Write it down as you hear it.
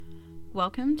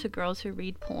Welcome to Girls Who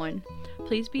Read Porn.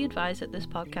 Please be advised that this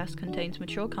podcast contains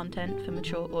mature content for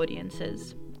mature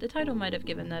audiences. The title might have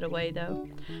given that away though.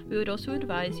 We would also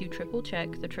advise you triple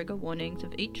check the trigger warnings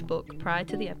of each book prior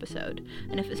to the episode,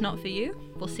 and if it's not for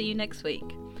you, we'll see you next week.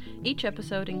 Each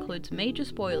episode includes major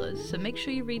spoilers, so make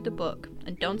sure you read the book,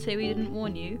 and don't say we didn't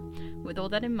warn you. With all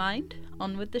that in mind,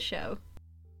 on with the show.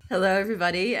 Hello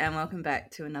everybody, and welcome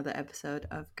back to another episode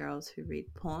of Girls Who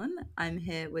Read Porn. I'm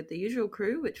here with the usual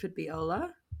crew, which would be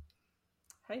Ola.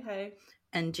 Hey.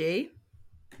 And G.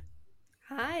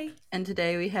 Hi. And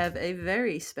today we have a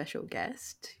very special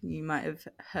guest. You might have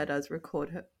heard us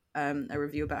record a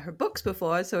review about her books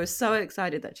before, so we're so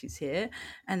excited that she's here,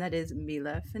 and that is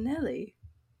Mila Finelli.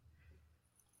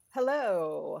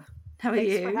 Hello. How are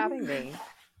you? Thanks for having me.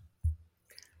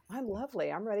 I'm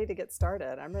lovely. I'm ready to get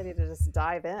started. I'm ready to just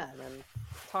dive in and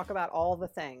talk about all the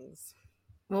things.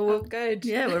 Well, good.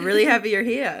 Yeah, we're really happy you're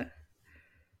here.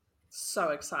 So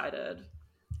excited.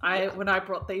 When I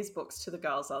brought these books to the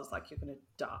girls, I was like, you're going to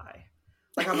die.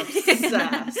 Like, I'm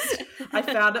obsessed. I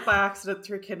found it by accident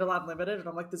through Kindle Unlimited, and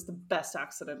I'm like, this is the best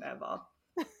accident ever.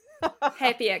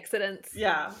 Happy accidents.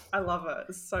 Yeah, I love it.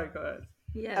 It's so good.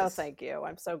 Yes. Oh, thank you.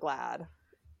 I'm so glad.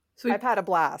 So I've had a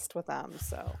blast with them,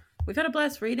 so... We've had a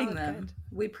blast reading them. Good.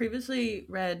 We previously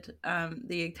read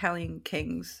the Italian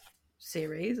Kings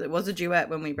series. It was a duet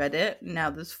when we read it.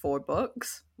 Now there's 4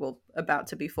 books. Well, about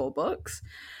to be 4 books.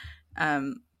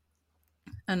 And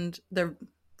they're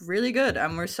really good.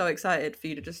 And we're so excited for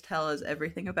you to just tell us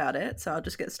everything about it. So I'll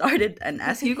just get started and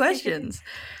ask you questions.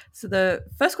 So the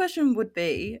first question would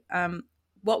be,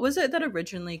 what was it that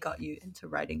originally got you into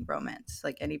writing romance?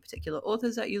 Like any particular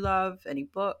authors that you love? Any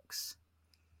books?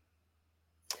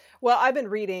 Well, I've been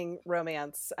reading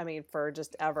romance, for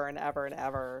just ever and ever and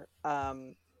ever.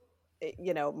 My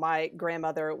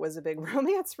grandmother was a big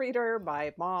romance reader.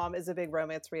 My mom is a big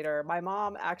romance reader. My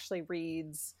mom actually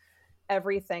reads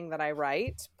everything that I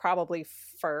write, probably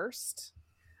first.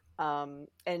 And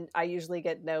I usually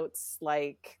get notes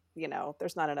like,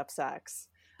 there's not enough sex.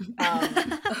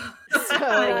 Yes,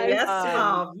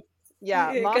 Mom.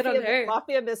 Yeah, Good on her.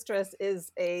 Mafia Mistress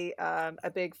is a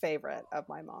big favorite of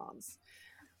my mom's.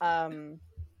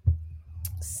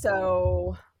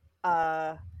 So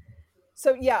yeah,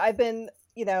 I've been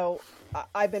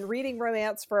reading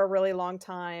romance for a really long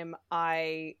time.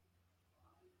 I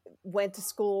went to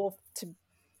school to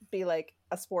be like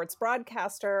a sports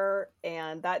broadcaster,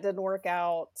 and that didn't work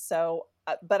out. So,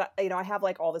 but I have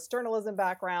like all this journalism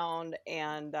background,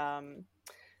 and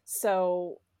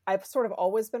so I've sort of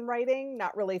always been writing,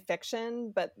 not really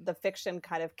fiction, but the fiction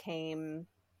kind of came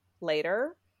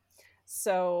later.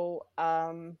 So,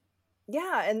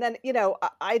 yeah. And then,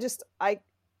 I'm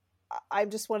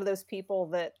just one of those people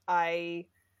that I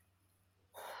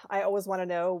always want to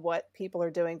know what people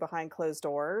are doing behind closed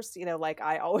doors.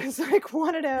 I always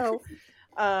want to know.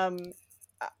 I'm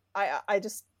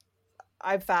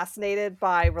fascinated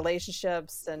by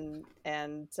relationships and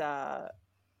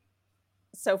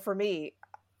so for me,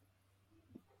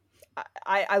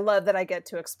 I love that I get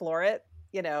to explore it,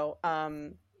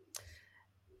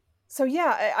 So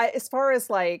yeah, I as far as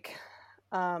like,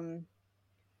 who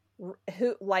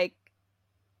like,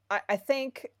 I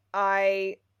think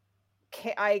I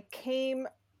came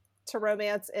to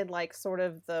romance in like sort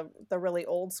of the really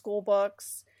old school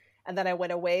books, and then I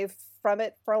went away from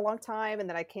it for a long time, and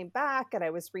then I came back and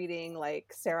I was reading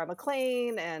like Sarah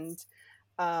McLean and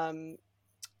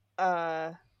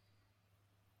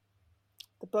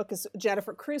the book is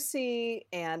Jennifer Crucy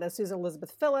and Susan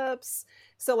Elizabeth Phillips.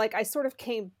 So like I sort of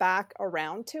came back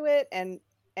around to it, and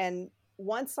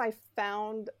once I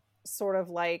found sort of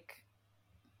like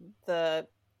the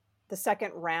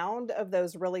second round of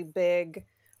those really big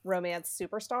romance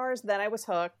superstars, then I was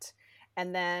hooked.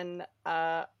 And then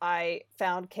I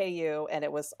found KU, and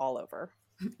it was all over.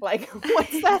 Like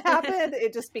once that happened,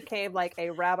 it just became like a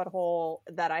rabbit hole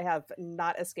that I have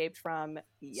not escaped from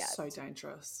yet. So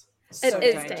dangerous. It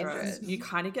is dangerous. You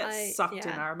kind of get sucked in.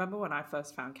 Yeah. I remember when I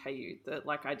first found KU that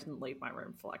like I didn't leave my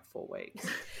room for like 4 weeks.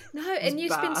 No, and you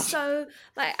spend bad. so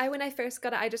like when I first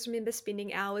got it, I just remember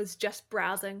spending hours just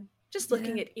browsing, just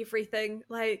looking at everything.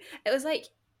 Like it was like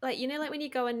like when you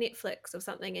go on Netflix or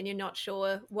something and you're not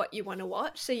sure what you want to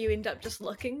watch, so you end up just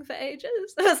looking for ages.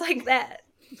 It was like that.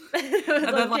 And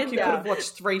then like you could have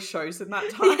watched 3 shows in that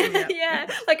time. Yeah,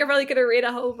 like I really could have read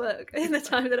a whole book in the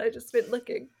time that I just spent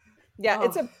looking. Yeah,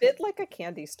 It's a bit like a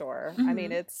candy store. Mm-hmm. I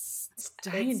mean, it's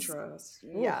dangerous.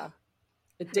 Yeah.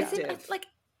 Addictive. I think, like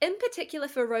in particular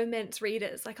for romance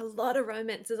readers, like a lot of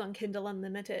romances on Kindle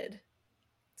Unlimited.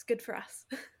 It's good for us.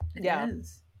 It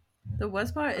is. The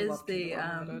worst part is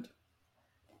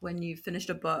when you finished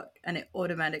a book and it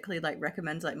automatically like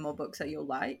recommends like more books that you'll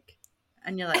like,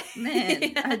 and you're like,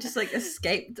 man, I just like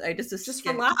escaped. I just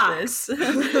escaped relax.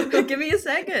 this. Give me a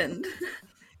second.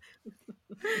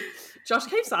 Josh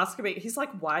keeps asking me, he's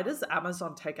like, why does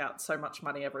Amazon take out so much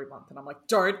money every month? And I'm like,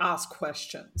 don't ask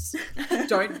questions.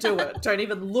 Don't do it. Don't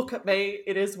even look at me.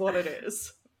 It is what it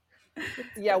is.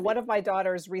 Yeah, one of my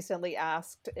daughters recently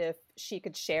asked if she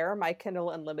could share my Kindle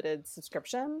Unlimited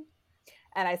subscription.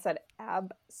 And I said,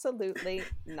 absolutely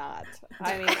not.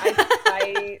 I mean,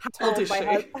 I told my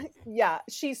husband, yeah,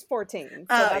 she's 14. So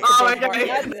that's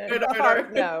a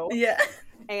hard no. Yeah.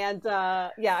 And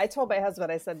yeah, I told my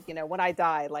husband, I said, you know, when I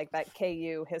die, like that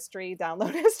KU history,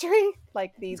 download history,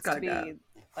 like needs to be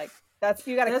like, that's,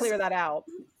 you got to clear that out.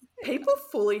 People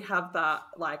fully have that,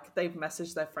 like they've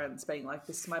messaged their friends being like,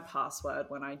 this is my password.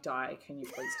 When I die, can you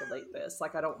please delete this?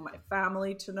 Like, I don't want my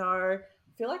family to know.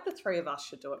 I feel like the three of us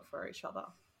should do it for each other.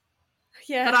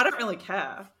 Yeah. But I don't really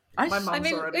care. My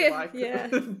mum's already like, yeah.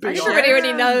 everybody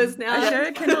already knows now. I share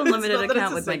a Kindle Unlimited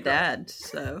account with my dad,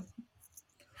 so.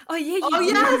 Oh yeah, you do.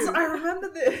 Yes, I remember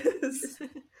this.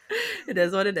 It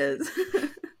is what it is.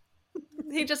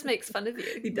 He just makes fun of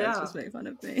you. He does just make fun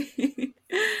of me.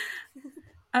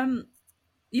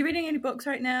 You reading any books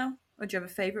right now? Or do you have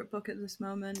a favourite book at this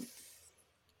moment?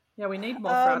 Yeah, we need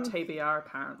more for our TBR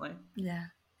apparently. Yeah.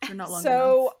 We're not long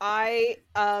so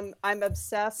enough. I'm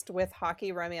obsessed with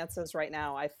hockey romances right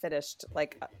now. I finished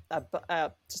like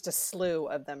just a slew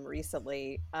of them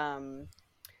recently. And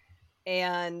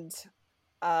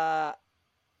right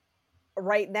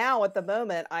now at the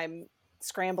moment I'm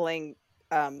scrambling.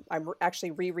 I'm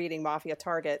actually rereading Mafia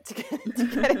Target to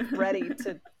get it ready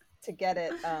to get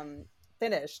it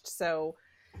finished. So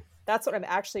that's what I'm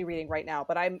actually reading right now.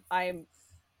 But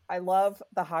I love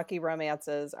the hockey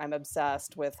romances. I'm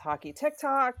obsessed with hockey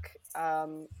TikTok.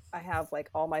 I have like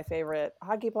all my favorite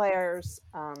hockey players.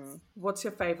 What's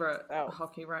your favorite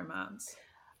hockey romance?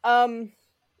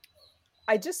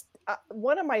 I just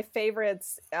one of my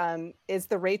favorites is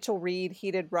the Rachel Reed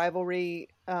Heated Rivalry,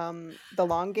 The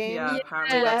Long Game. Yeah,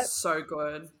 apparently that's so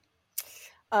good.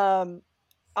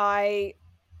 I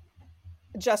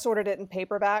just ordered it in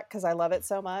paperback because I love it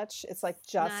so much. It's like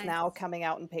just now coming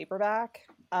out in paperback.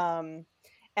 And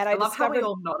I love how we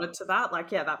all nodded to that.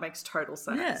 Like, yeah, that makes total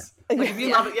sense. Yeah. Like, if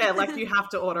you love it, like you have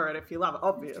to order it if you love it,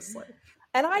 obviously.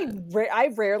 And I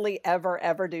rarely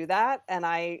ever do that.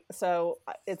 And so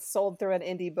it's sold through an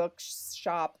indie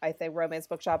bookshop, I think romance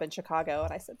bookshop in Chicago.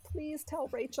 And I said, please tell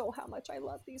Rachel how much I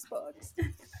love these books.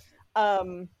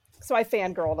 So I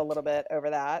fangirled a little bit over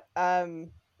that.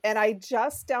 And I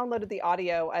just downloaded the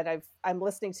audio and I'm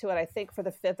listening to it, I think for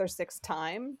the 5th or 6th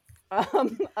time.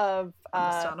 Of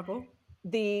Understandable.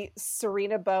 The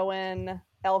Serena Bowen,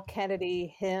 Elle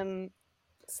Kennedy him/us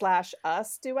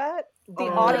duet. The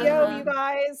audio, you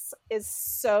guys, is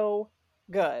so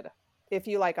good if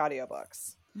you like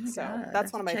audiobooks. So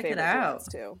that's one of my favorite duets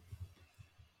too.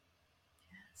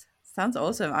 Sounds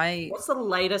awesome. What's the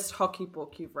latest hockey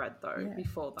book you've read though?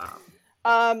 Before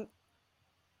that,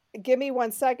 give me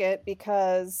 1 second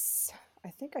because I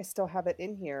think I still have it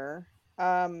in here.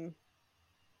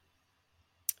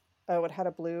 Oh, it had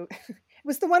a blue. It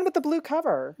was the one with the blue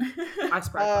cover.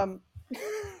 Icebreaker.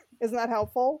 Isn't that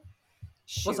helpful?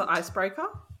 Shoot. Was it Icebreaker?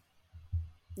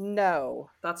 No.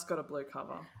 That's got a blue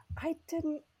cover. I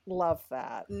didn't love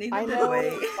that. Neither I know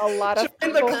a lot of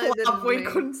in people. the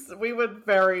club, we were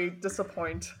very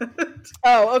disappointed.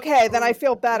 Oh, okay. Then I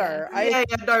feel better.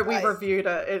 We reviewed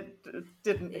it. It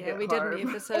didn't. Yeah, we did an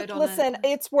episode on it. Listen,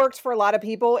 it's worked for a lot of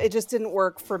people. It just didn't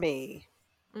work for me.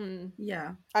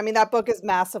 Yeah. I mean, that book is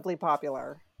massively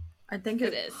popular. I think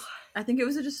it is. I think it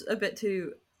was just a bit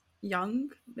too young,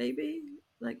 maybe.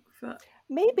 Like for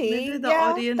maybe the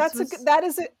audience.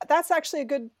 That's actually a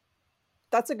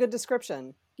good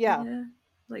description. Yeah.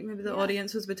 Like maybe the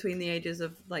audience was between the ages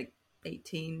of like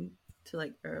 18 to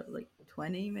like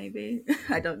 20, maybe.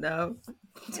 I don't know.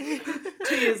 2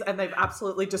 years and they've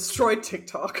absolutely destroyed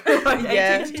TikTok. Like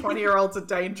 18 to 20-year-olds are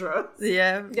dangerous.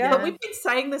 Yeah. But we've been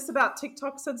saying this about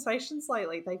TikTok sensations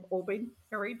lately. They've all been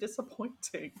very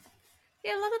disappointing.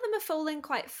 Yeah, a lot of them are falling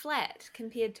quite flat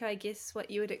compared to, I guess,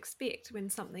 what you would expect when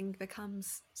something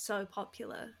becomes so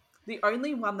popular. The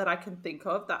only one that I can think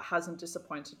of that hasn't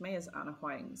disappointed me is Anna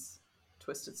Huang's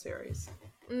Twisted series.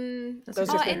 And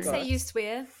Say You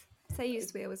Swear. Say You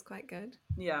Swear was quite good.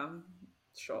 Yeah,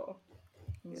 sure.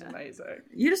 It was amazing.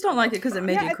 You just don't like it because it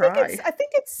made you cry. I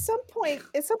think at some point,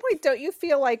 don't you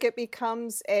feel like it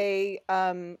becomes a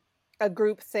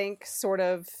groupthink sort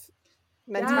of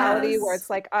mentality where it's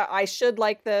like, I should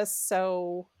like this,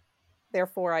 so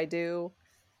therefore I do.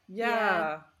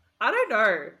 Yeah. I don't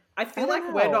know. I feel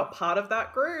like we're not part of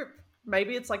that group.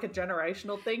 Maybe it's like a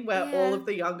generational thing where all of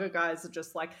the younger guys are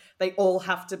just like, they all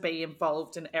have to be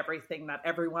involved in everything that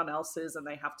everyone else is, and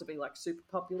they have to be like super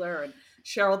popular and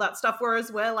share all that stuff.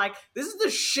 Whereas we're like, this is the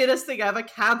shittest thing ever.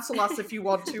 Cancel us if you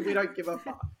want to. We don't give a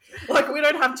fuck. Like, we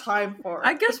don't have time for it.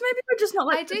 I guess maybe we're just not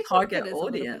like the target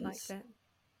audience.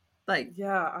 Like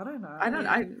yeah, I don't know. I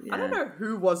don't know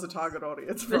who was the target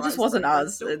audience. It just wasn't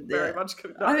us. Very much.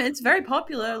 I mean, it's very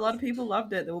popular. A lot of people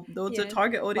loved it. There was a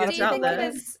target audience out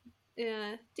there.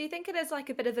 Do you think it is like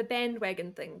a bit of a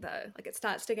bandwagon thing though? Like it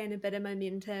starts to gain a bit of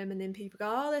momentum, and then people go,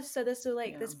 "Oh, this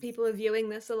people are viewing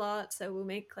this a lot, so we'll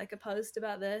make like a post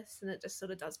about this," and it just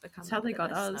sort of does become. That's how they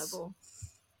got us. Snowball.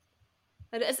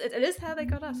 It is how they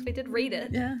got us. We did read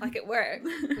it. Yeah. Like it worked.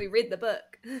 We read the book.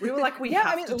 We were like, listen,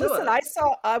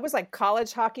 I was like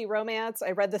college hockey romance.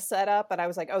 I read the setup and I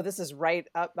was like, oh, this is right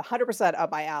up 100%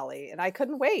 up my alley. And I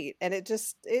couldn't wait. And it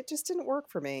just didn't work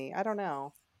for me. I don't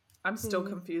know. I'm still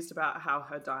confused about how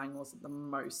her dying wasn't the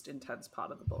most intense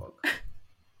part of the book.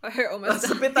 That's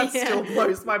a bit that still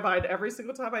blows my mind every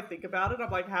single time I think about it.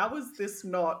 I'm like, how was this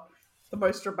not the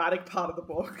most dramatic part of the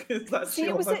book? Is that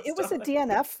it was a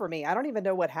DNF for me. I don't even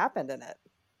know what happened in it.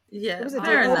 Yeah, it was a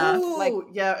fair enough. Like,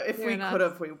 yeah, if we could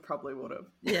have, we probably would have.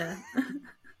 Yeah.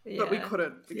 But we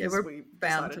couldn't because we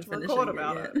bound decided to record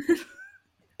about it.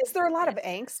 Is there a lot of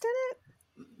angst in it?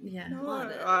 Yeah. No,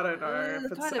 I don't know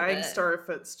if it's angst or if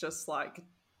it's just like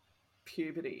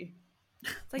puberty.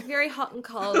 It's like very hot and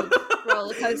cold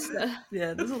roller coaster.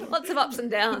 Yeah, there's lots of ups and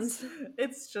downs.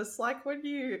 It's just like when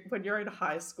you're in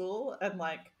high school and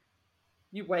like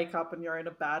you wake up and you're in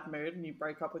a bad mood and you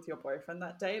break up with your boyfriend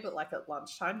that day, but like at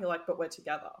lunchtime you're like, but we're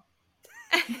together.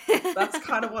 That's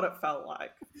kind of what it felt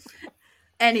like.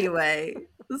 Anyway,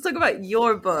 let's talk about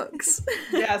your books.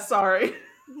 Yeah, sorry.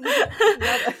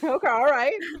 Okay, all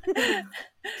right.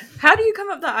 How do you come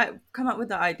up with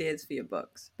the ideas for your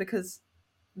books? Because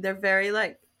they're very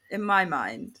like, in my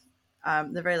mind,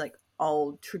 they're very like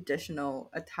old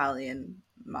traditional Italian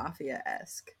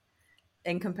mafia-esque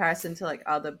in comparison to like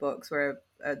other books where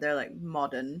they're like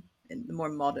modern, the more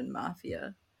modern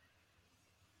mafia.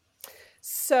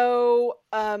 So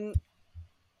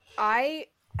I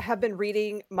have been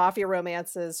reading mafia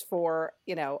romances for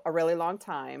a really long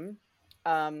time.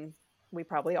 We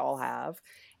probably all have,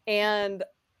 and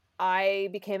I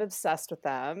became obsessed with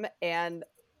them. And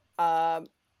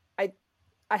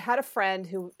I had a friend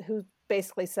who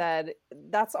basically said,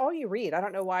 "That's all you read. I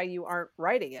don't know why you aren't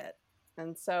writing it."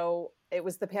 And so it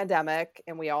was the pandemic,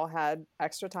 and we all had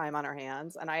extra time on our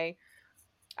hands. And I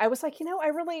was like, I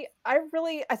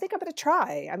think I'm going to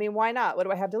try. I mean, why not? What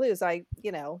do I have to lose? I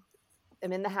am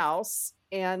in the house,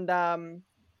 and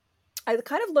I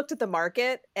kind of looked at the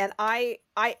market, and I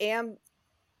am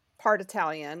part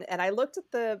Italian, and I looked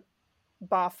at the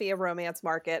mafia romance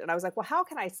market, and I was like, well, how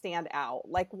can I stand out?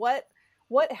 Like what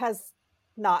has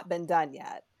not been done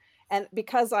yet? And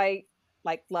because I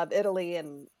like love Italy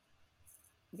and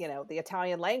the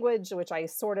Italian language, which I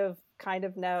sort of kind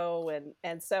of know,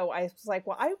 and so I was like,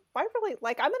 well, I really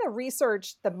like, I'm going to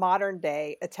research the modern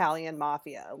day Italian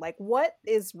mafia. Like, what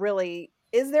is really,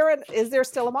 is there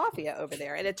still a mafia over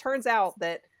there? And it turns out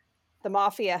that the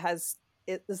mafia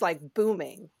is like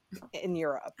booming in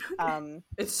Europe.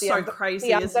 It's so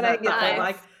crazy, isn't it? That we're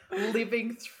like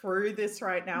living through this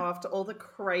right now after all the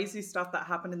crazy stuff that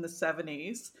happened in the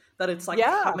 70s, that it's like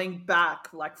coming back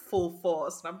like full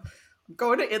force. And I'm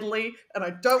going to Italy and I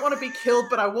don't want to be killed,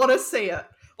 but I want to see it.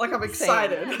 Like, I'm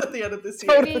excited at the end of this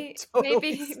year.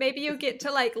 Maybe you'll get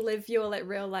to like live your like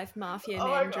real life mafia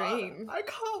man dream. I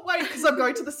can't wait, because I'm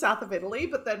going to the south of Italy,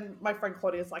 but then my friend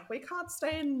Claudia's like, we can't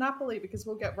stay in Napoli because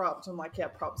we'll get robbed. I'm like, yeah,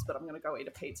 props, but I'm going to go eat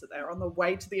a pizza there on the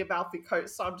way to the Amalfi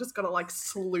Coast. So I'm just going to like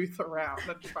sleuth around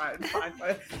and try and find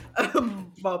my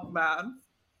mob man.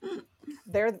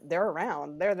 They're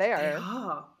around. They're there. They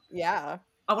are. Yeah.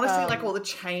 I want to see like all the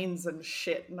chains and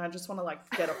shit, and I just want to like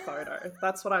get a photo.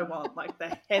 That's what I want. Like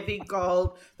the heavy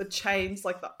gold, the chains,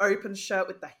 like the open shirt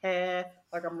with the hair.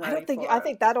 Like, I'm ready. I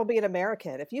think that'll be an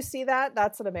American. If you see that,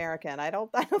 that's an American. I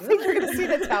don't think you're going to see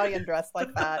an Italian dressed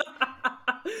like that.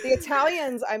 The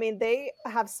Italians, I mean, they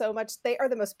have so much. They are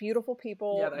the most beautiful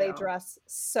people. Yeah, they dress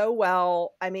so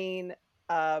well. I mean,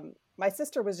 my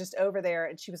sister was just over there,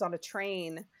 and she was on a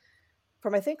train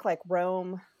from, I think, like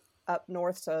Rome up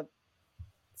north to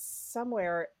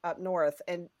somewhere up north,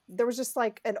 and there was just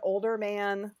like an older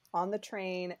man on the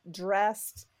train,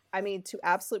 dressed, I mean, to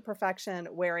absolute perfection,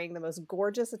 wearing the most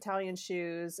gorgeous Italian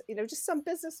shoes, just some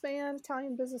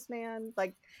Italian businessman.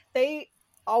 Like, they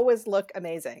always look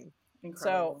amazing.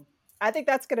 Incredible. So I think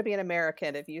that's going to be an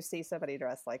American if you see somebody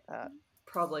dressed like that.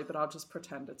 Probably, but I'll just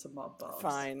pretend it's a mob boss.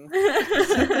 Fine.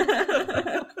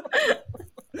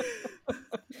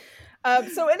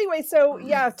 So anyway, so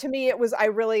yeah, to me it was, I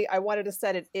wanted to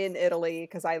set it in Italy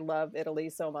because I love Italy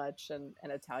so much, and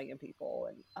Italian people,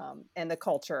 and the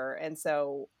culture. And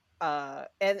so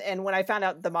and when I found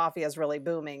out the mafia is really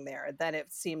booming there, then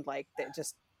it seemed like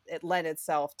it lent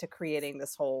itself to creating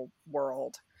this whole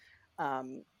world.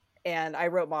 And I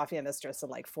wrote Mafia Mistress in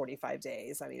like 45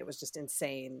 days. I mean, it was just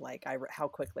insane, like how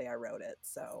quickly I wrote it.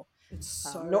 So It's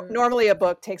so normally a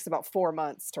book takes about 4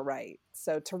 months to write.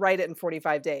 So to write it in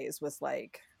 45 days was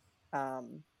like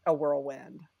a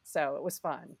whirlwind. So it was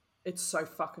fun. It's so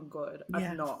fucking good.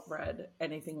 Yeah. I've not read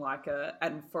anything like it,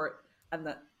 and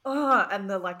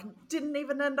the like didn't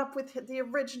even end up with the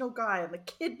original guy, and the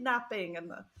kidnapping,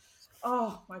 and the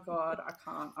oh my god, I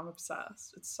can't. I'm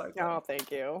obsessed. It's so good. Oh,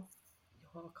 thank you. You're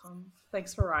welcome.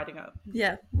 Thanks for writing it.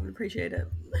 Yeah, we appreciate it.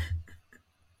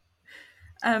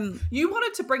 You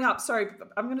wanted to bring up, sorry,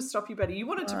 I'm going to stop you, Betty. You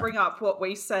wanted to bring up what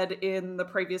we said in the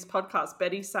previous podcast.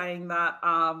 Betty saying that,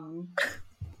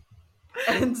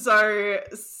 and so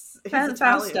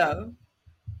Fausto.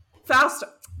 Fausto,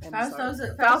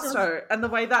 and the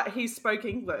way that he spoke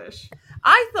English.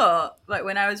 I thought, like,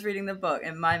 when I was reading the book,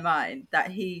 in my mind,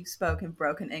 that he spoke in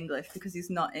broken English because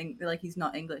he's not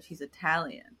English, he's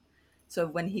Italian. So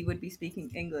when he would be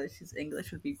speaking English, his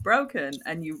English would be broken,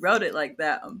 and you wrote it like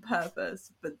that on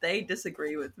purpose, but they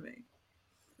disagree with me.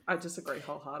 I disagree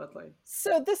wholeheartedly.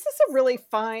 So this is a really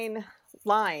fine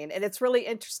line, and it's really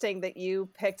interesting that you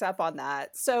picked up on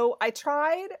that. So I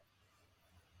tried,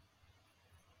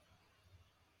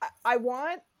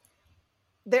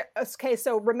 okay,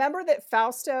 so remember that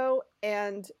Fausto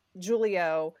and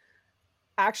Giulio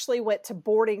actually went to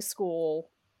boarding school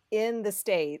in the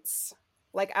States,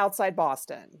 like outside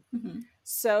Boston. Mm-hmm.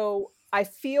 So I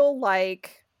feel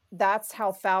like that's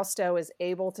how Fausto is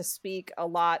able to speak a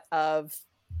lot of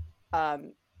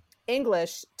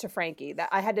English to Frankie. That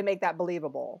I had to make that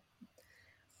believable.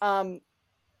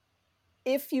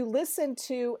 If you listen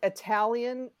to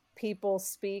Italian people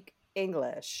speak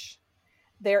English,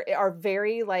 there are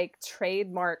very like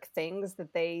trademark things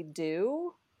that they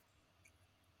do.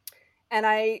 And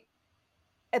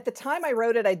at the time I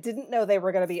wrote it, I didn't know they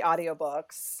were going to be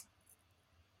audiobooks,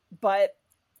 but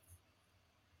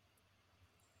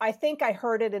I think I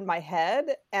heard it in my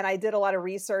head, and I did a lot of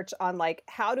research on like,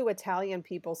 how do Italian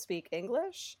people speak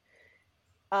English?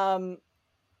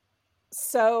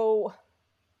 So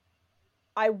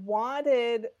I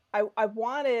wanted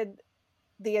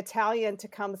the Italian to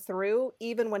come through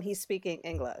even when he's speaking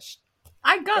English.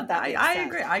 I got that. I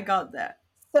agree. I got that.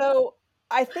 So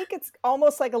I think it's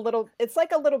almost like it's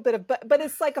like a little bit of, but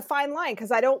it's like a fine line,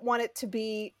 because I don't want it to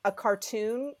be a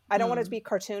cartoon. I don't want it to be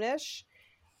cartoonish.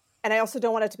 And I also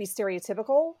don't want it to be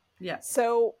stereotypical. Yeah.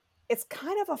 So it's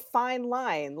kind of a fine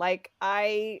line. Like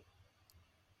I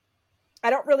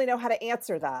don't really know how to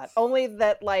answer that. Only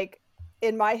that like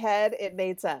in my head, it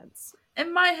made sense.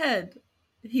 In my head,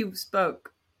 he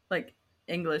spoke like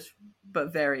English,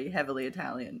 but very heavily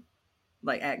Italian,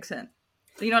 like accent.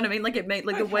 You know what I mean? Like it made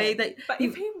like the way that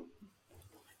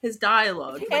his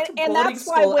dialogue, and that's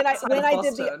why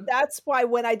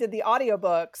when I did the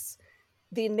audiobooks,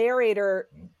 the narrator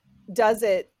does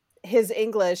his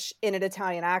English in an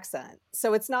Italian accent.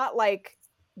 So it's not like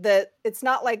the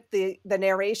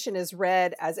narration is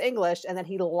read as English and then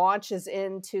he launches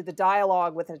into the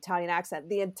dialogue with an Italian accent.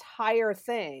 The entire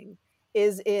thing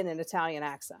is in an Italian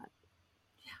accent.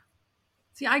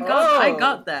 See, I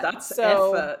got that. That's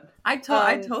effort. I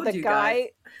told you guys.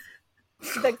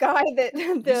 The guy that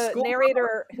the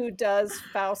narrator who does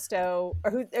Fausto,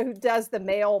 or who does the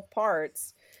male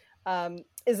parts,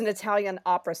 is an Italian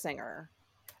opera singer.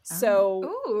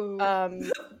 So,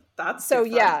 that's so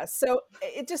different. Yeah. So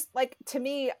it just like, to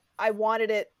me, I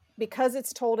wanted it, because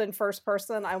it's told in first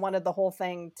person, I wanted the whole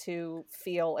thing to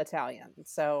feel Italian.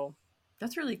 So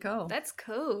that's really cool. That's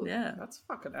cool. Yeah, that's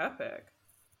fucking epic.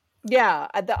 Yeah,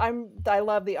 I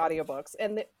love the audiobooks.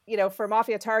 And for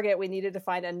Mafia Target, we needed to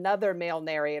find another male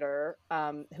narrator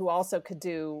who also could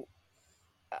do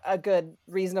a good,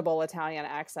 reasonable Italian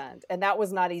accent, and that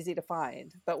was not easy to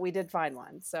find, but we did find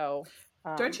one. So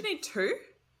don't you need two?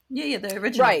 Yeah, the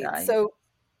original guy.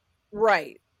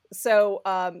 So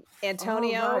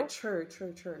Antonio true.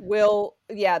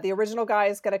 The original guy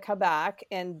is going to come back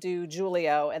and do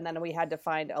Giulio, and then we had to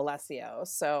find Alessio.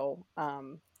 So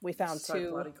we found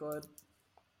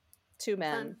two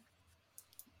men.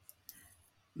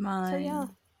 My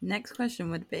next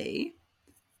question would be,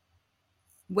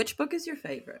 which book is your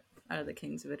favorite out of the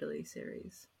Kings of Italy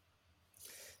series?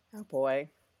 Oh boy.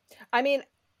 I mean,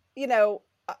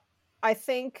 I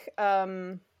think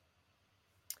I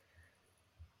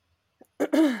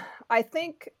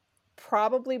think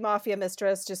probably Mafia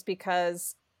Mistress, just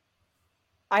because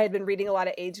I had been reading a lot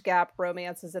of age gap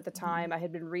romances at the time. I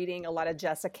had been reading a lot of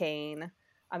Jessica Kane.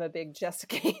 I'm a big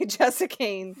Jessica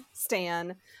Kane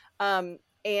stan.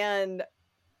 And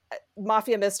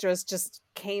Mafia Mistress just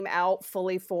came out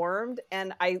fully formed,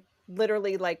 and I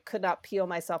literally like could not peel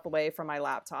myself away from my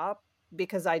laptop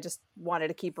because I just wanted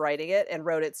to keep writing it and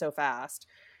wrote it so fast.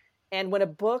 And when a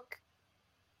book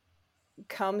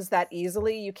comes that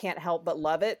easily, you can't help but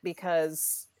love it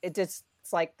because it's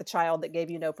like the child that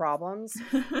gave you no problems.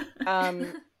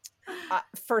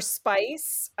 For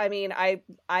spice, I mean, I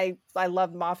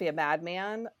love Mafia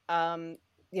Madman,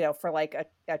 for like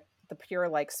the pure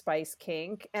like spice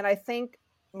kink, and I think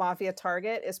Mafia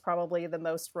Target is probably the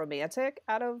most romantic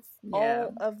out of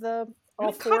all of the all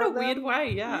in a four kind of of them. weird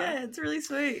way. Yeah, it's really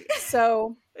sweet.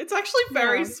 So it's actually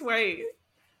very sweet.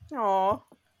 Aw,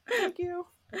 thank you.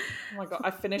 Oh my god,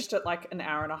 I finished it like an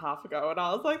hour and a half ago, and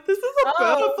I was like, "This is a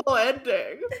beautiful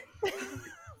ending. This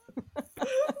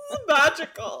is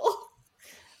magical."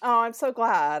 Oh, I'm so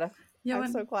glad. Yeah,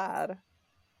 I'm so glad.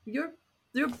 Your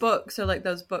books are like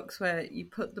those books where you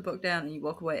put the book down and you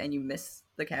walk away and you miss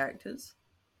the characters.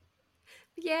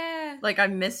 Yeah. Like, I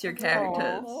miss your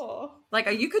characters. Aww. Like,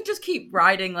 you could just keep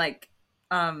writing like,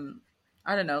 I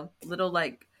don't know, little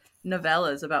like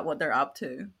novellas about what they're up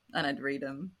to, and I'd read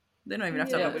them. They don't even have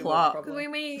to have a plot.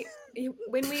 When we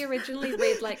originally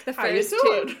read like the How you first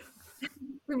doing? two,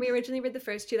 when we originally read the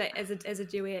first two like as a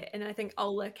duet, and I think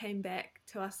Ola came back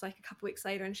to us like a couple weeks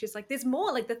later, and she's like, "There's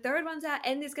more. Like the third one's out,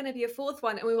 and there's going to be a fourth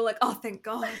one." And we were like, "Oh, thank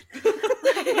God!"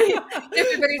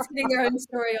 Everybody's getting their own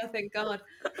story. Oh, thank God.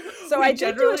 So I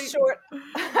did do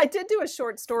a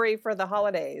short story for the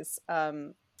holidays.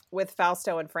 With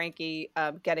Fausto and Frankie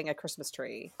getting a Christmas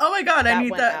tree. Oh my god, I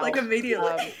need that out. like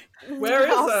immediately. Where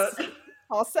is it?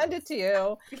 I'll send it to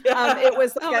you. Yeah. It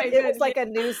was like a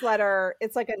newsletter.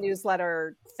 It's like a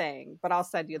newsletter thing, but I'll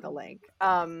send you the link.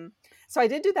 So I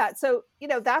did do that. So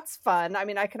that's fun. I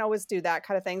mean, I can always do that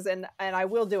kind of things, and I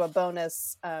will do a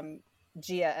bonus Gia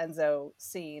Enzo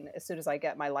scene as soon as I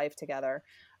get my life together.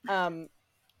 And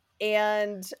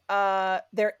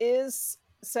there is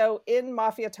in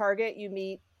Mafia Target you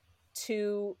meet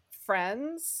two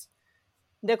friends,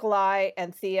 Nikolai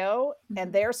and Theo,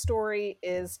 and their story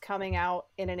is coming out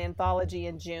in an anthology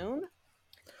in June.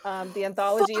 The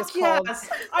anthology is called... Yes.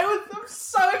 I'm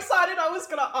so excited. I was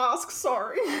going to ask.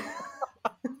 Sorry.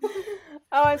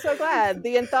 Oh, I'm so glad.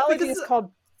 The anthology is called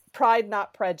Pride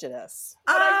Not Prejudice.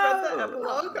 When I read the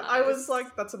epilogue, I was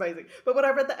like, that's amazing. But when I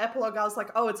read the epilogue, I was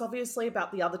like, oh, it's obviously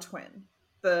about the other twin,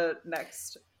 the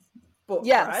next book,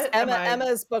 yes, right?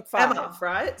 Emma's book 5. Emma,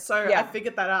 right? So I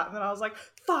figured that out, and then I was like,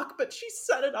 fuck, but she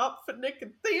set it up for Nick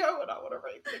and Theo, and I want to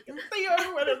read Nick and Theo.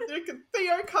 When is Nick and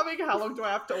Theo coming? How long do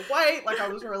I have to wait? Like, I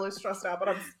was really stressed out, but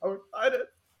I'm so excited.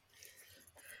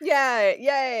 Yeah,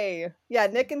 yay. Yeah,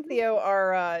 Nick and Theo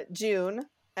are June,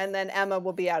 and then Emma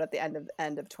will be out at the end of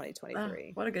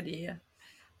 2023. What a good year.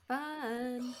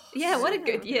 Fun. Yeah, what a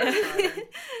good year.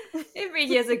 Every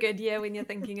year's a good year when you're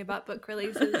thinking about book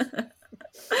releases.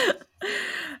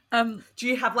 Do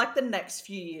you have like the next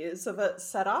few years of it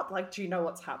set up? Like, do you know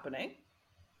what's happening?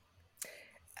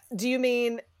 Do you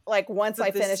mean like once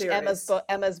I finish series.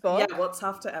 Emma's book? Yeah, what's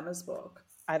after Emma's book?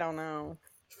 I don't know.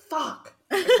 Fuck.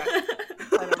 Okay.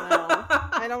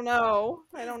 I don't know.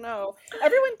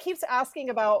 Everyone keeps asking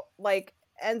about like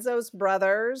Enzo's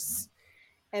brothers,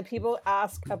 and people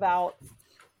ask about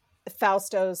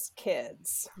Fausto's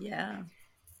kids. Yeah.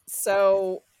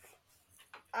 So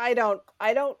I don't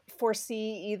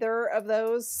foresee either of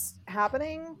those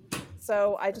happening.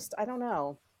 So I don't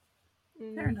know.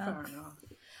 Fair enough.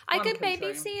 I could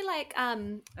maybe see like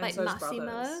Massimo.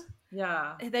 Brothers.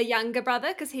 Yeah. The younger brother,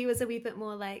 because he was a wee bit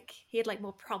more like, he had like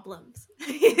more problems.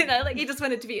 Like he just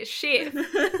wanted to be a chef.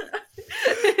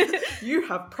 You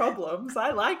have problems.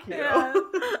 I like you. Yeah.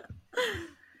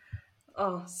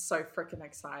 Oh, so freaking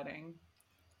exciting.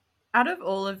 Out of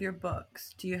all of your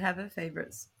books, do you have a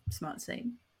favorite smut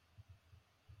scene?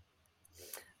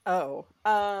 Oh,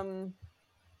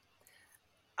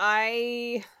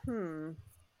 I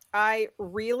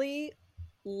really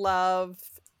love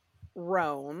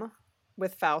Rome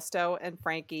with Fausto and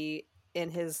Frankie in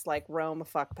his like Rome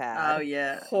fuck pad. Oh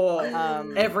yeah.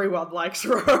 Everyone likes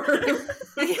Rome.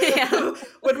 Yeah.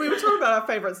 When we were talking about our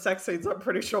favorite sex scenes, I'm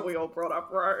pretty sure we all brought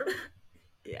up Rome.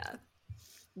 Yeah.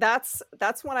 That's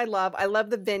one I love. I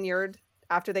love the vineyard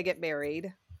after they get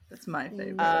married. That's my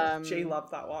favorite. She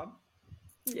loved that one.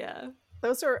 Yeah.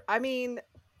 Those are, I mean,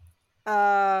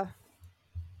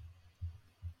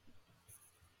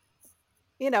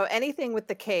 anything with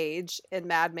the cage in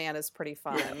Madman is pretty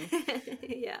fun.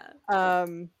 Yeah.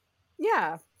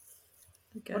 Yeah.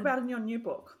 Okay. What about in your new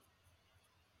book?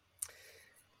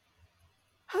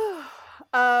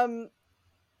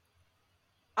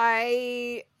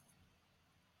 I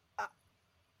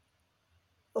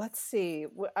let's see.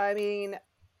 I mean,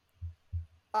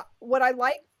 what I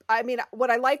like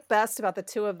best about the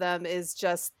two of them is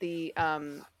just the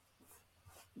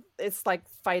it's like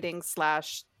fighting /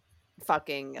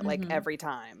 fucking like every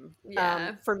time.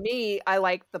 Yeah. For me, I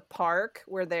like the park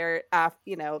where they're I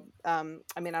don't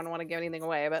want to give anything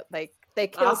away, but like they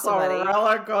kill somebody.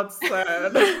 Sorella godsend.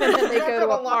 And then they go to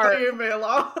a park. You,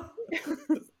 Mila.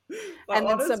 And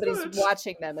then somebody's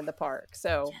watching them in the park.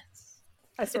 So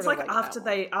I sort it's of like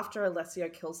after Alessio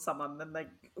kills someone, then they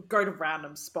go to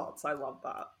random spots. I love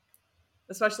that,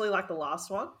 especially like the last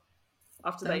one.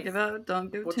 After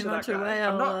Don't give too much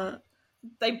away.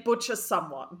 They butcher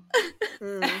someone,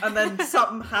 and then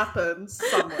something happens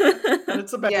somewhere, and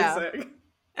it's amazing.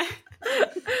 Yeah.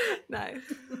 Nice.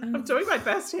 I'm doing my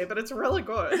best here, but it's really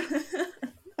good.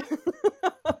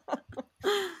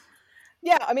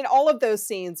 Yeah, I mean, all of those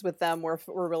scenes with them were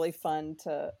really fun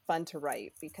to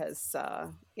write because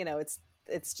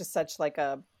it's just such like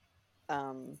a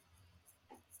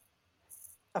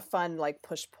fun like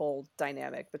push-pull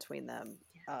dynamic between them,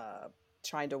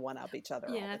 trying to one-up each other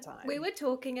all the time. We were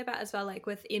talking about as well, like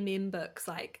with books,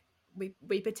 like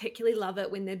we particularly love it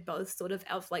when they're both sort of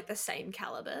like the same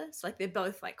caliber. So like they're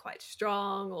both like quite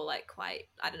strong, or like quite,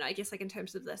 I don't know, I guess like in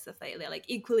terms of this, if they're like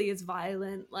equally as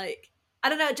violent, like I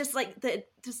don't know, just like the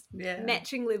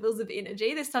matching levels of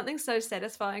energy. There's something so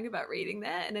satisfying about reading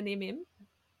that in an MM.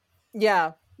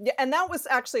 Yeah, and that was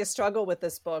actually a struggle with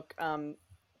this book. A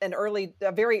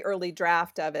very early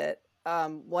draft of it.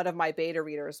 One of my beta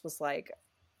readers was like,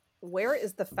 "Where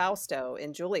is the Fausto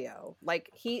in Giulio? Like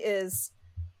he is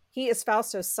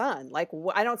Fausto's son. Like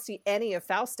I don't see any of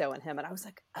Fausto in him." And I was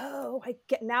like, "Oh, I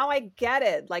get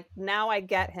it. Like now I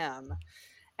get him."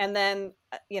 And then,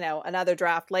 another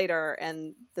draft later,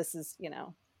 and this is,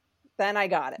 then I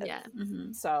got it. Yeah.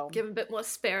 Mm-hmm. So give him a bit more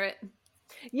spirit.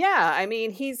 Yeah. I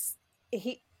mean, he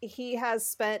has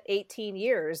spent 18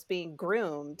 years being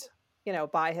groomed,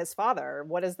 by his father.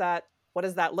 What does that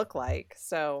look like?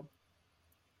 So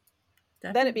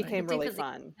Definitely. Then it became really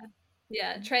fun.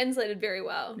 Yeah. Translated very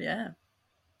well. Yeah.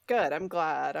 Good. I'm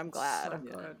glad. So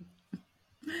good.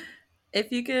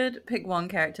 If you could pick one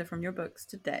character from your books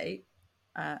to date,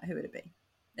 who would it be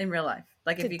in real life?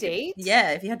 Like if you date?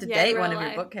 If you had to date one of life.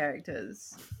 your book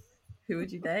characters, who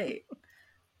would you date?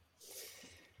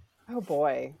 Oh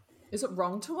boy, is it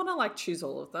wrong to want to like choose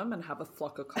all of them and have a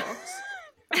flock of cocks?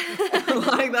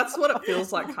 Like that's what it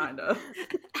feels like, kind of.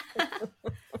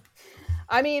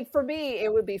 I mean, for me,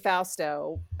 it would be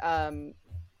Fausto. Not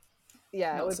it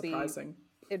would surprising.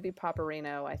 It'd be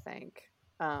Paparino, I think.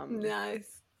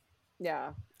 Nice.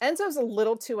 Yeah. Enzo's a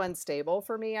little too unstable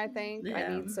for me, I think. Yeah.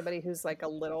 I need somebody who's like a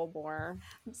little more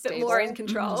bit more in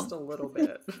control. Just a little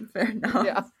bit. Fair enough.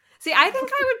 Yeah. See, I think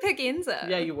I would pick Enzo.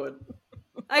 Yeah, you would.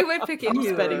 I would pick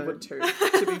Enzo. Betty would too,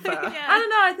 to be fair. Yeah. I don't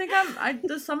know. I think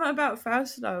there's something about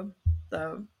Fausto,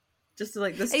 though. Just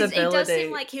like the stability. It does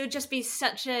seem like he would just be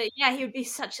such a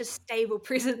stable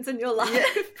presence in your life. Yeah.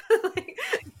 Like,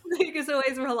 you can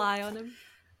always rely on him.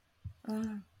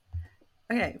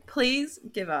 Okay, please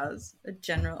give us a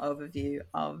general overview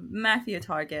of Mafia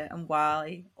Target and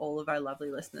why all of our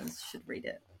lovely listeners should read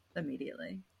it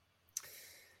immediately.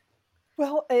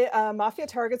 Well, Mafia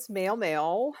Target's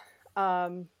male.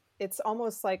 It's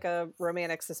almost like a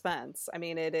romantic suspense. I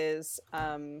mean, it is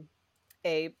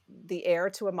the heir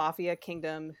to a mafia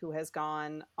kingdom who has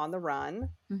gone on the run.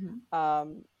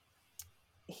 Mm-hmm.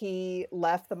 He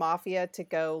left the mafia to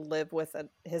go live with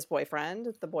his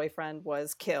boyfriend. The boyfriend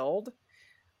was killed.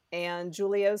 And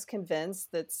Giulio's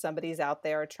convinced that somebody's out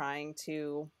there trying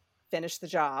to finish the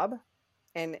job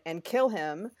and kill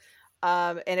him.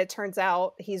 And it turns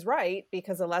out he's right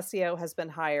because Alessio has been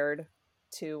hired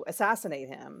to assassinate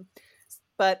him.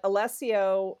 But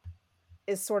Alessio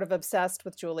is sort of obsessed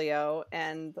with Giulio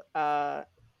and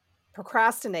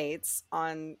procrastinates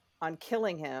on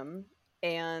killing him.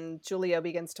 And Giulio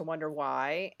begins to wonder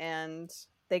why. And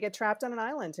they get trapped on an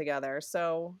island together.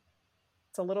 So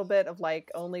it's a little bit of like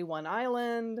Only One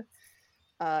Island,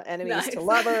 enemies to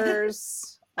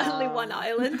lovers. Only One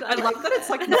Island. I love that it's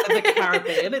like not in the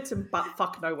Caribbean, it's in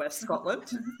butt-fuck nowhere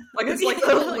Scotland. Like it's like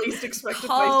the least expected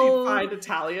place to find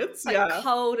Italians. Like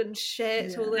cold and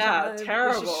shit all the time. Yeah,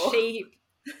 terrible. Sheep.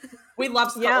 We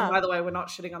love Scotland, by the way. We're not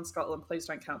shitting on Scotland. Please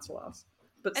don't cancel us.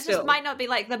 But It still, just might not be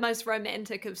like the most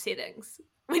romantic of settings.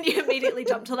 When you immediately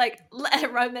jump to like a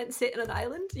romance set in an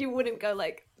island, you wouldn't go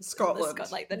like Scotland.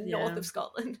 the north of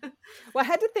Scotland. Well, I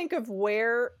had to think of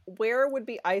where would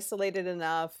be isolated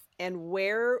enough, and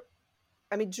where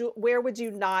would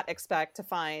you not expect to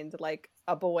find like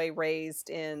a boy raised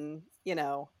in,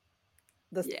 the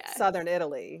southern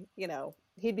Italy?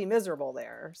 He'd be miserable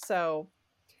there. So,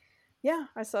 yeah,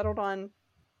 I settled on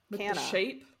with Canna. the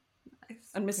sheep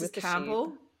and Mrs. With the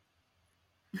Campbell.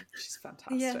 She's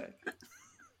fantastic.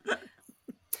 Yeah.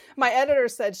 My editor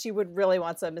said she would really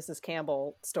want a Mrs.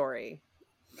 Campbell story.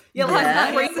 Yeah, like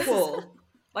a prequel.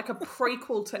 Like a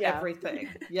prequel to everything.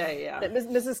 Yeah. That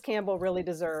Mrs. Campbell really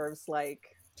deserves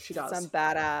she does some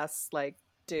badass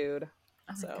dude.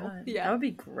 Oh so my God. Yeah, that would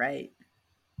be great.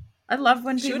 I love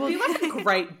when she people would be like a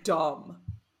great dom,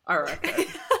 I reckon.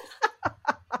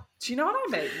 Do you know what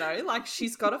I mean? No, like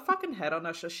she's got a fucking head on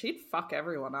her, so she'd fuck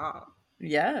everyone up.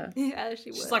 Yeah, she would.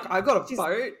 She's like, I got a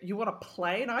boat. You want a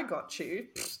plane? I got you.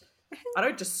 I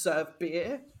don't just serve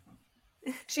beer.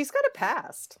 She's got a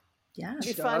past. yeah.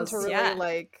 It'd be fun to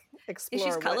really explore.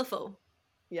 She's colourful.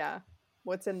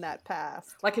 What's in that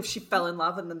past? Like if she fell in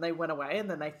love and then they went away and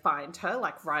then they find her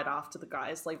like right after the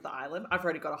guys leave the island. I've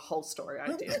already got a whole story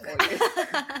idea for you.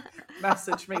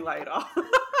 Message me later.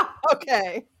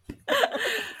 Okay.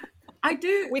 I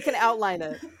do. We can outline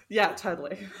it. Yeah,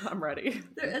 totally. I'm ready.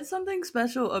 There is something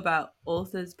special about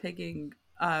authors picking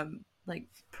like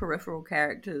peripheral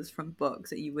characters from books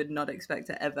that you would not expect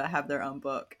to ever have their own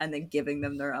book, and then giving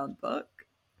them their own book.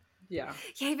 Yeah.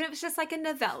 Yeah, even if it's just like a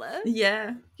novella.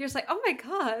 Yeah. You're just like, oh my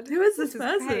God. Who is this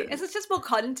person? Great. It's just more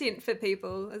content for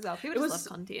people as well. People just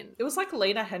love content. It was like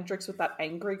Lena Hendricks with that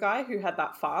angry guy who had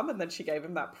that farm, and then she gave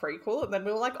him that prequel, and then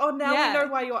we were like, oh, now we know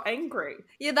why you're angry.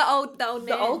 Yeah, the old man.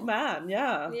 The old man,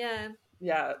 yeah. Yeah.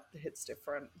 Yeah, it's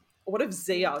different. What if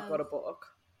Zia got a book?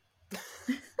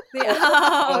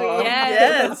 Oh,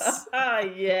 yes.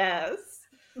 Yes.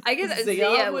 I guess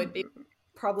Zia would be...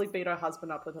 probably beat her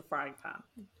husband up with a frying pan.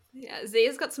 Yeah,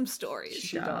 Zia's got some stories.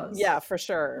 She does. Yeah, for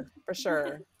sure. For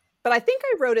sure. But I think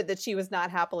I wrote it that she was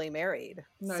not happily married.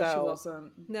 No, so, she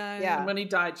wasn't. No. Yeah. And when he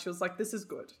died, she was like, this is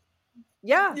good.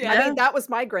 Yeah. Yeah. I mean, that was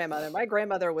my grandmother. My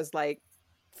grandmother was like,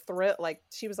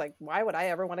 she was like, why would I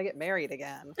ever want to get married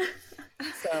again?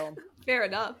 So. Fair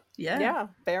enough. Yeah,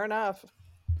 fair enough.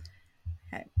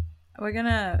 Okay. We're going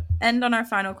to end on our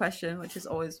final question, which is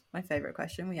always my favorite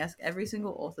question. We ask every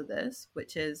single author this,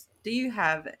 which is, do you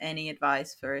have any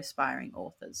advice for aspiring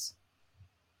authors?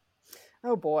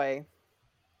 Oh, boy.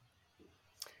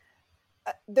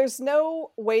 There's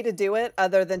no way to do it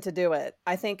other than to do it.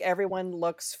 I think everyone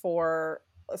looks for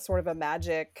a sort of a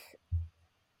magic,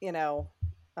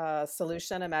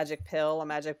 solution, a magic pill, a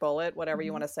magic bullet, whatever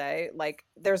you want to say. Like,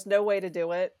 there's no way to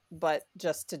do it but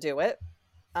just to do it.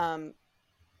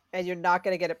 And you're not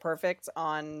going to get it perfect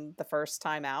on the first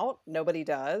time out. Nobody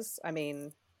does. I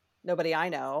mean, nobody I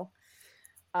know.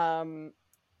 And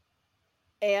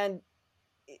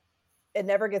it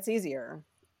never gets easier.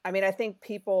 I mean, I think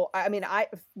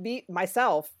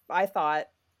myself, I thought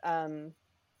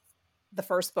the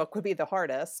first book would be the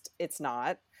hardest. It's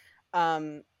not.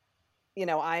 I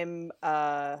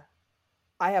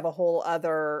have a whole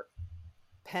other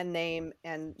pen name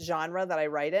and genre that I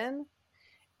write in.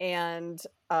 And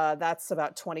that's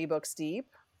about 20 books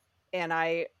deep. And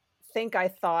I think I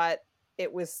thought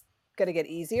it was going to get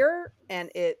easier, and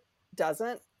it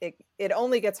doesn't. It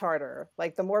only gets harder.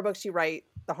 Like, the more books you write,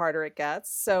 the harder it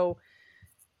gets. So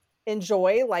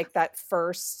enjoy like that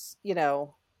first,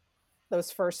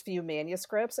 those first few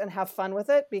manuscripts, and have fun with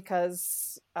it,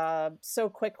 because so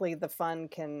quickly the fun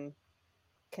can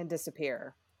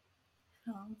disappear.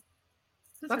 Oh.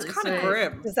 That's kind of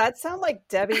grim. Does that sound like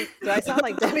Debbie? Do I sound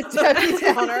like Debbie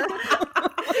Downer?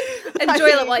 Enjoy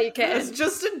it while you can.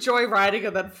 Just enjoy writing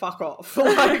and then fuck off.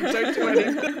 Like, don't do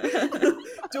anything.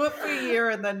 Do it for a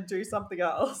year and then do something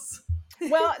else.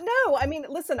 Well, no, I mean,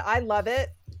 listen, I love it.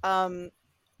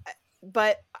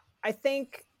 But I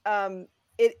think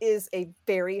it is a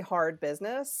very hard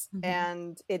business,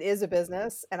 and it is a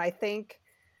business. And I think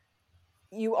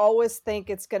you always think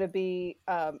it's going to be,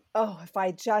 if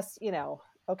I just,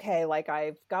 okay, like,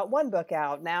 I've got one book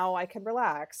out, now I can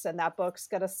relax, and that book's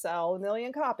going to sell 1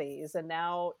 million copies. And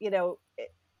now,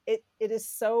 it is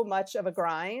so much of a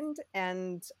grind,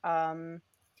 and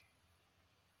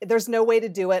there's no way to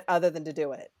do it other than to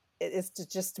do it. It is to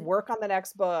just work on the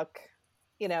next book.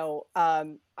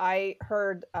 I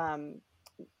heard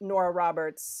Nora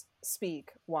Roberts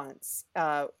speak once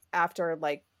after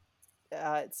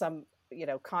some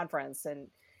conference, and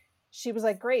she was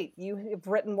like, great, you have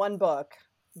written one book,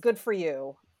 good for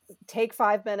you, take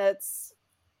 5 minutes,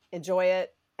 enjoy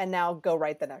it, and now go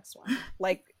write the next one.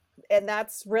 Like, and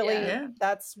that's really,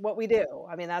 that's what we do.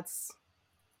 I mean, that's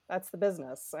the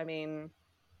business. I mean,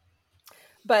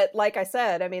 but like I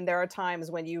said, I mean, there are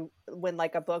times when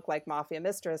like a book like Mafia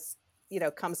Mistress, you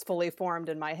know, comes fully formed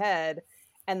in my head,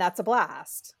 and that's a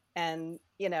blast. And,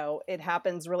 you know, it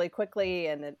happens really quickly,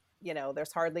 and it, you know,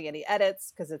 there's hardly any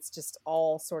edits because it's just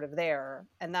all sort of there.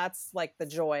 And that's like the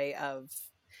joy of,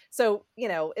 so, you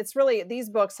know, it's really, these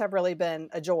books have really been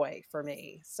a joy for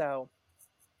me. So.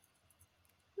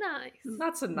 Nice.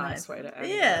 That's a nice way to end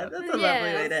it. That's a lovely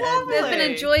way to end They've it.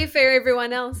 been a joy for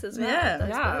everyone else as well. Yeah.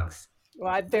 Those books.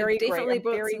 Well, I'm very Definitely I'm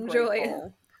very brought some joy.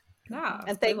 grateful. Yeah.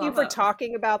 And thank you for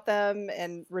talking about them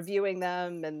and reviewing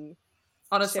them and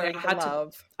honestly, I sharing had the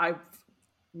love.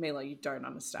 Mila, you don't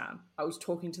understand. I was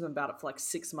talking to them about it for like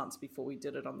 6 months before we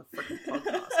did it on the freaking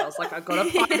podcast. I was like, I gotta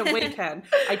find a weekend.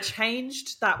 I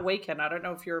changed that weekend, I don't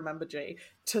know if you remember, G,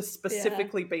 to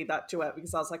specifically be that duet,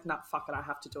 because I was like, nah, fuck it, I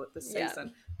have to do it this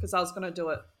season. Because I was gonna do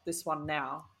it this one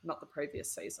now, not the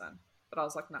previous season. But I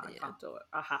was like, no, I can't do it.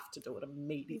 I have to do it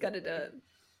immediately. You gotta do it.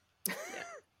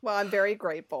 Well, I'm very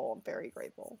grateful. I'm very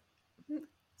grateful.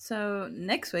 So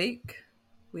next week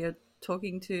we are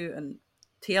talking to an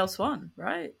TL Swan,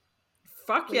 right?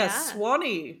 Fuck yes,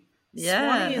 Swanee.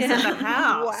 Yeah. Swanee is in the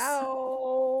house.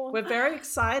 Wow. We're very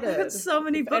excited. I've got so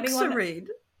many books to read.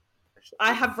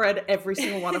 I have read every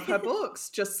single one of her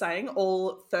books, just saying,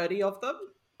 all 30 of them,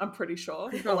 I'm pretty sure.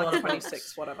 Or like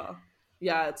 26, whatever.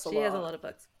 Yeah, it's a lot. She has a lot of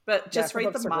books. But just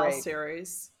read the Mile great.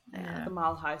 series, the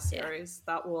Mile High series.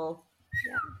 That will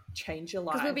change your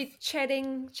life. Because we'll be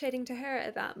chatting to her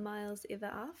about Miles Ever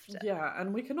After. Yeah,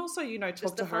 and we can also, you know,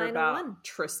 talk to her about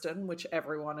Tristan, which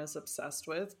everyone is obsessed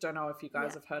with. Don't know if you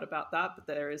guys have heard about that, but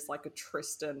there is like a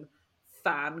Tristan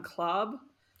fan club.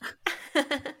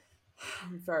 I'm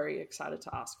very excited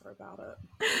to ask her about it.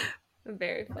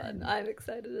 Very fun. I'm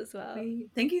excited as well.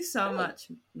 Thank you so much,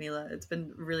 Mila. It's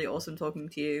been really awesome talking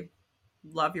to you.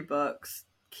 Love your books.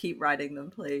 Keep writing them,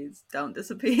 please. Don't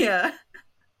disappear.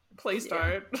 Please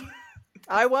don't.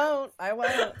 I won't.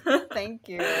 Thank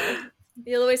you.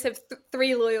 You'll always have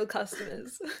 3 loyal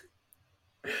customers.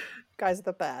 You guys are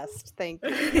the best. Thank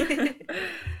you.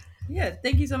 Yeah,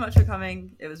 thank you so much for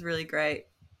coming. It was really great.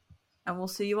 And we'll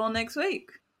see you all next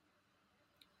week.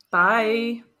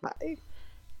 Bye. Bye.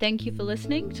 Thank you for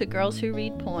listening to Girls Who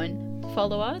Read Porn.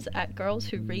 Follow us at Girls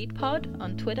Who Read Pod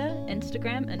on Twitter,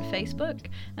 Instagram, and Facebook.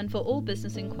 And for all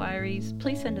business inquiries,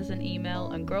 please send us an email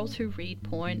on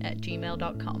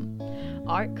girlswhoreadporn@gmail.com.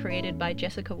 Art created by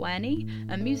Jessica Wanney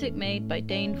and music made by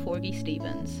Dane Forgy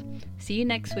Stevens. See you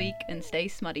next week and stay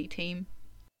smutty, team.